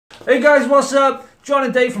Hey guys, what's up? John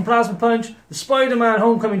and Dave from Plazma Punch. The Spider-Man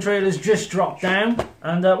Homecoming trailer's just dropped down,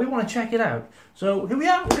 and we want to check it out. So here we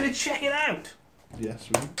are, we're going to check it out. Yes,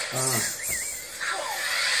 we are.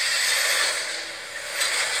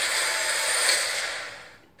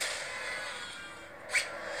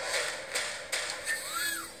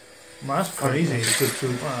 Man, that's crazy. That's a good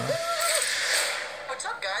suit. Wow. What's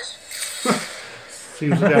up, guys?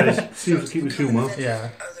 Seems to keep me humor. Yeah.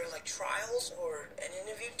 Are there like trials or an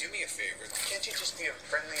interview? Do me a favor. Can't you just be a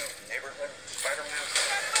friendly neighborhood Spider-Man?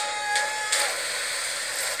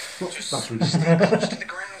 That's Stay ridiculous. close to the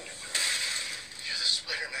ground. You're the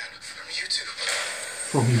Spider-Man from YouTube.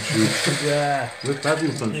 From YouTube. Yeah. With Plazma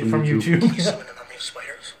Punch From YouTube. You summon an army of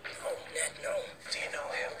spiders? Oh, Ned, no. Do you know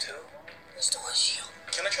him too? It's still a shield.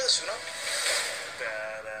 Can I try the suit on?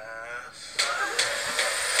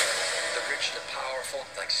 The rich, the powerful,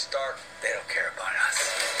 like Stark, they don't care about us.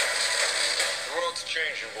 The world's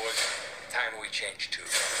changing, boys. Time we change too.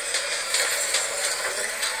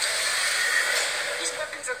 These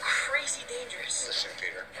weapons are crazy dangerous. Listen,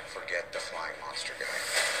 Peter, forget the flying monster guy.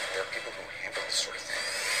 There are people who handle this sort of thing.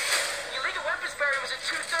 Your legal weapons barrier was at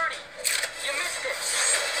 2:30. You missed it.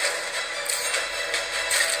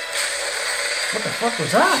 What the fuck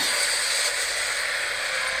was that?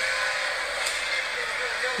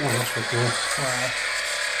 Oh, that's for cool. Wow.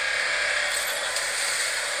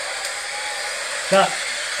 That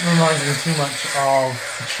reminds me too much of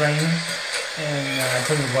the train in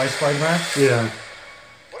Tony White Spider-Man. Yeah.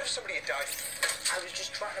 What if somebody had died? I was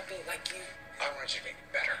just trying to be like you. I wanted you to be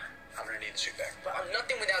better. I'm gonna need the suit back. But I'm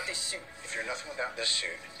nothing without this suit. If you're nothing without this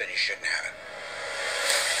suit, then you shouldn't have it.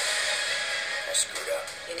 I screwed up.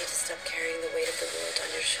 You need to stop carrying the weight of the world on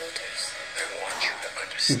your shoulders. I want you to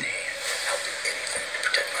understand. I'll do anything to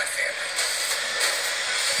protect my family.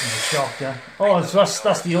 I'm shocked, yeah. Oh, so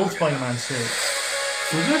that's the old Spider-Man suit.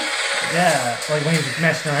 Was it? Yeah, like when he was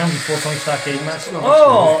messing around before Tony Stark gave him that suit. Oh,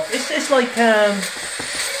 Oh, it's like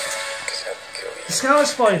Because I'll kill you. the Scarlet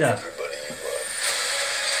Spider. Everybody you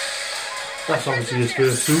love. That's obviously his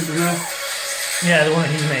first suit, isn't it? Yeah, the one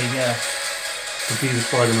that he made, yeah. To be the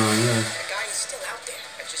Spider-Man, yeah. The guy is still out there.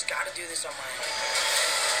 I just gotta do this on my own.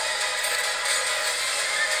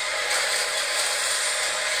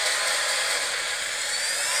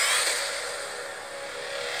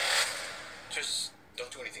 Just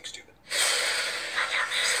don't do anything stupid. I got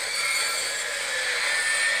this.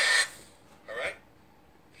 Alright?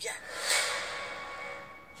 Yeah.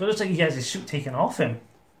 So it looks like he has his suit taken off him.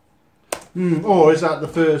 Or is that the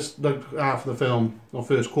first half of the film, or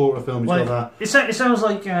first quarter of the film? He's Well, got it sounds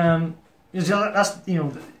like that's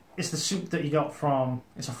it's the suit that he got from.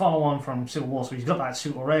 It's a follow-on from Civil War, so he's got that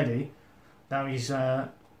suit already. Now he's. It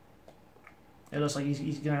looks like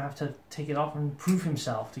he's gonna have to take it off and prove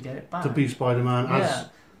himself to get it back. that to be Spider-Man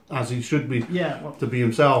as he should be. Yeah, well, To be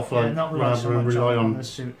himself, like, not rely rather so than much rely on on. the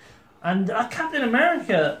suit. And Captain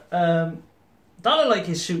America, that looked like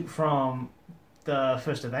his suit from the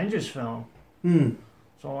first Avengers film.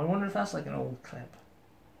 So I wonder if that's like an old clip.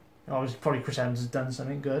 Oh, it's probably Chris Evans has done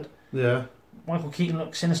something good. Yeah. Michael Keaton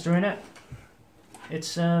looks sinister in it.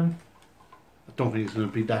 It's I don't think he's going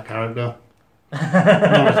to be that character. Not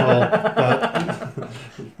at all. But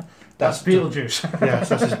that's Beetlejuice. yes,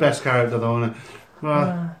 that's his best character, though, isn't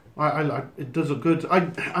it? It does look good.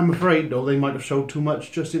 I'm afraid, though, they might have showed too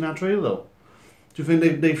much just in that trailer, though. Do you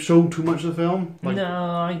think they've shown too much of the film? Like,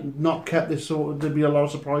 no, not kept this sort of... There'd be a lot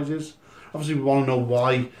of surprises. Obviously, we want to know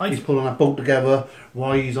why he's pulling that boat together,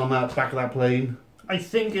 why he's on that back of that plane. I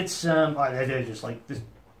think it's they're just like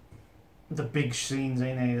the big scenes,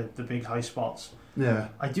 ain't they? The big high spots. Yeah.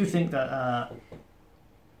 I do think that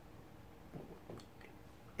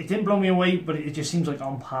it didn't blow me away, but it just seems like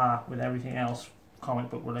on par with everything else comic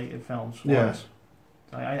book related films. Yes.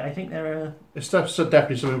 I think they're. It's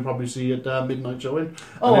definitely something we'll probably see at midnight showing.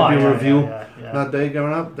 Oh, there'll be a review yeah. that day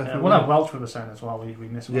going up. Definitely. We'll have Welch with us then as well. We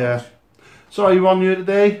missed Welch. Yeah. Sorry, you on here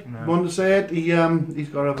today? No. Wanted to say it. He's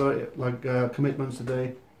got other commitments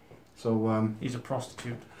today, so He's a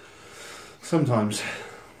prostitute. sometimes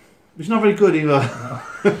he's not very good either.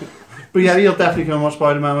 No. But yeah, he'll definitely come and watch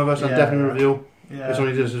Spider-Man with us and Yeah. definitely review. Yeah. It's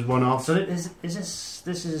only just as one off. So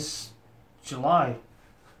this is July.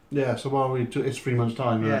 Yeah. So while it's 3 months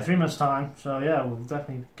time. Yeah, 3 months time. So yeah, we'll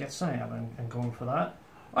definitely get something out and going for that.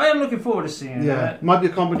 I am looking forward to seeing Yeah. it. Might be a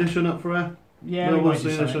competition up for it. Yeah, We'll we might see do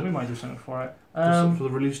this. something. We might do something for it. Just for the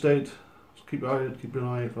release date. Just keep an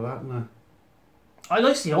eye out for that. And, I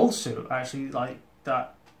like the old suit actually. Like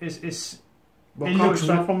that. It's what It comic looks is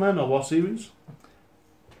that like- from then, or what series?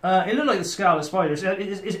 it looked like the Scarlet Spider.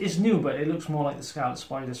 It's new, but it looks more like the Scarlet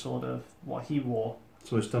Spider sort of what he wore.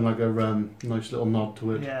 So it's done like a nice little nod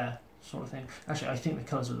to it. Yeah, sort of thing. Actually, I think the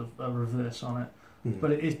colours are a reverse on it, Mm.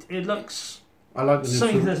 but it looks I like the new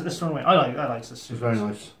something suit. this one way. I like the suit. It's very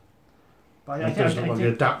nice. But It does look like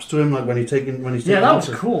it adapts to him, like when he's taking yeah, that was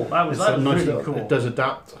off, cool. That was really little, cool. It does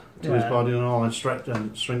adapt to his Yeah. body and all, and stretch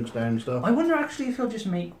and shrinks down and stuff. I wonder actually if he'll just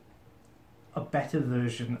make a better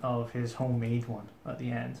version of his homemade one at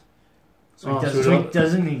the end. So, he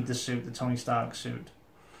doesn't need the suit, the Tony Stark suit.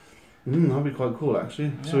 That'd be quite cool,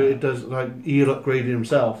 actually. Yeah. So it does, like, he'll upgrade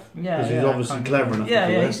himself. Yeah, because he's obviously clever enough Yeah,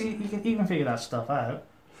 to do yeah, it. he can figure that stuff out.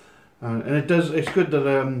 And it's good that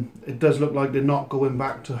it does look like they're not going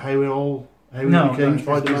back to how he No, became no,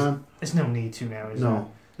 Spider-Man. There's no need to now, is No,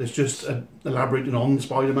 it's just elaborating on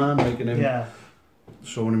Spider-Man, making there? him, Yeah.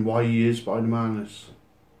 showing him why he is Spider-Man,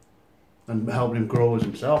 and helping him grow as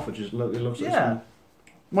himself, which is it looks like Yeah.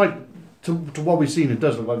 to what we've seen, it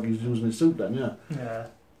does look like he's using his suit then, yeah. Yeah.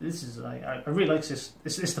 This is like I really like this.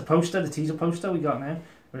 It's the poster, the teaser poster we got now.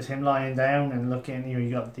 Where it's him lying down and looking. You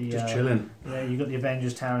got the Just chilling. Yeah, you got the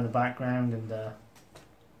Avengers Tower in the background and the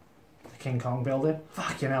King Kong building.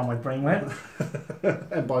 Fucking hell, my brain went.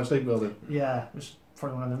 Empire State Building. Yeah, it was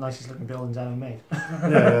probably one of the nicest looking buildings ever made.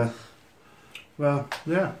 Yeah. Well,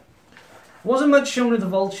 yeah. Wasn't much shown of the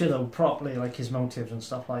Vulture though, properly, like his motives and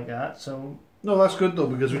stuff like that. So No, that's good though,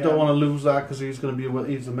 because we Yeah. don't want to lose that, because he's going to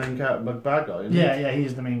be he's the main character, bad guy. Isn't yeah, he? yeah,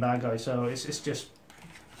 he's the main bad guy. So it's just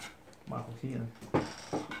Michael Keaton.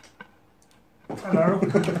 Hello.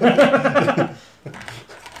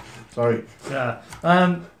 Sorry, Yeah.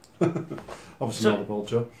 obviously So- not the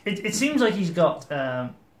Vulture. It seems like he's got a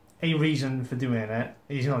reason for doing it.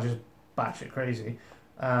 He's not just batshit crazy.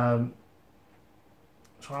 So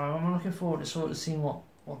I'm looking forward to sort of seeing what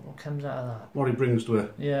comes out of that. What he brings to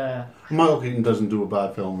it. Yeah. Michael Keaton doesn't do a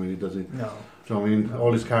bad film, really, does he? No. Do you know what I mean? No.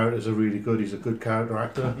 All his characters are really good. He's a good character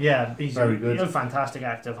actor. Yeah, he's Very good. He's a fantastic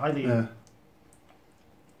actor. Highly. Yeah.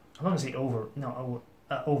 I'm not going to say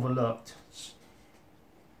overlooked,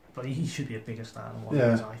 but he should be a bigger star than what he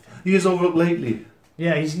Yeah. is, I think. He is overlooked lately.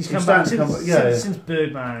 Yeah, he's come starting back to since, come back, yeah. since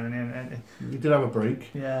Birdman and He did have a break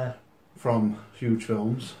yeah. from huge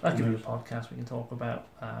films. That could be a podcast we can talk about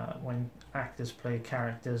when actors play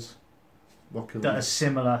characters What could that are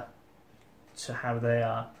similar to how they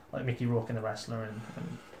are, like Mickey Rourke in The Wrestler and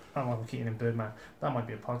Michael Keaton in Birdman. That might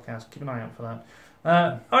be a podcast. Keep an eye out for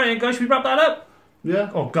that. Alright, guys, should we wrap that up?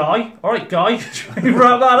 Yeah. Oh, Guy. Alright, Guy, should we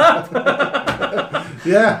wrap that up?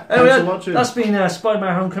 Yeah. Anyway, Thanks for watching. That's been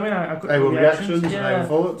Spider-Man Homecoming. Our reactions, Yeah. our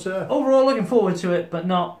thoughts. Yeah. Overall, looking forward to it, but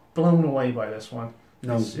not blown away by this one.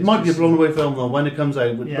 No, It's it might be a just- blown away film though when it comes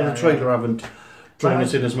out. But Yeah, the trailer yeah. haven't drawn But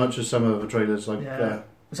us in as much as some of the trailers. Like, Yeah.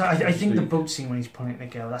 So I think the Steve. boat scene when he's pulling it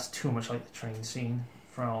together, that's too much like the train scene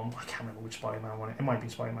from, I can't remember which Spider-Man one. It might be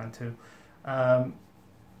Spider-Man 2.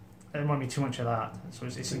 It might be too much of that. So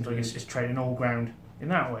it seems like it's trading all ground in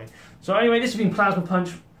that way. So anyway, this has been Plasma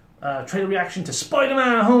Punch. Trailer reaction to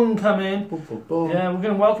Spider-Man Homecoming. boom, boom, boom. Yeah, we're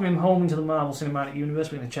going to welcome him home into the Marvel Cinematic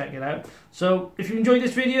Universe. We're going to check it out. So if you enjoyed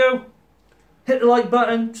this video, hit the like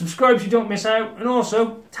button, subscribe so you don't miss out, and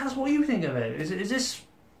also tell us what you think of it. Is this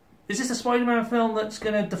a Spider-Man film that's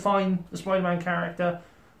going to define the Spider-Man character?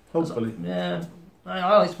 Hopefully. Yeah,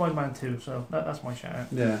 I like Spider-Man too, so that's my shout out.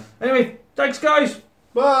 Yeah. Anyway, thanks guys.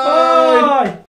 Bye. Bye.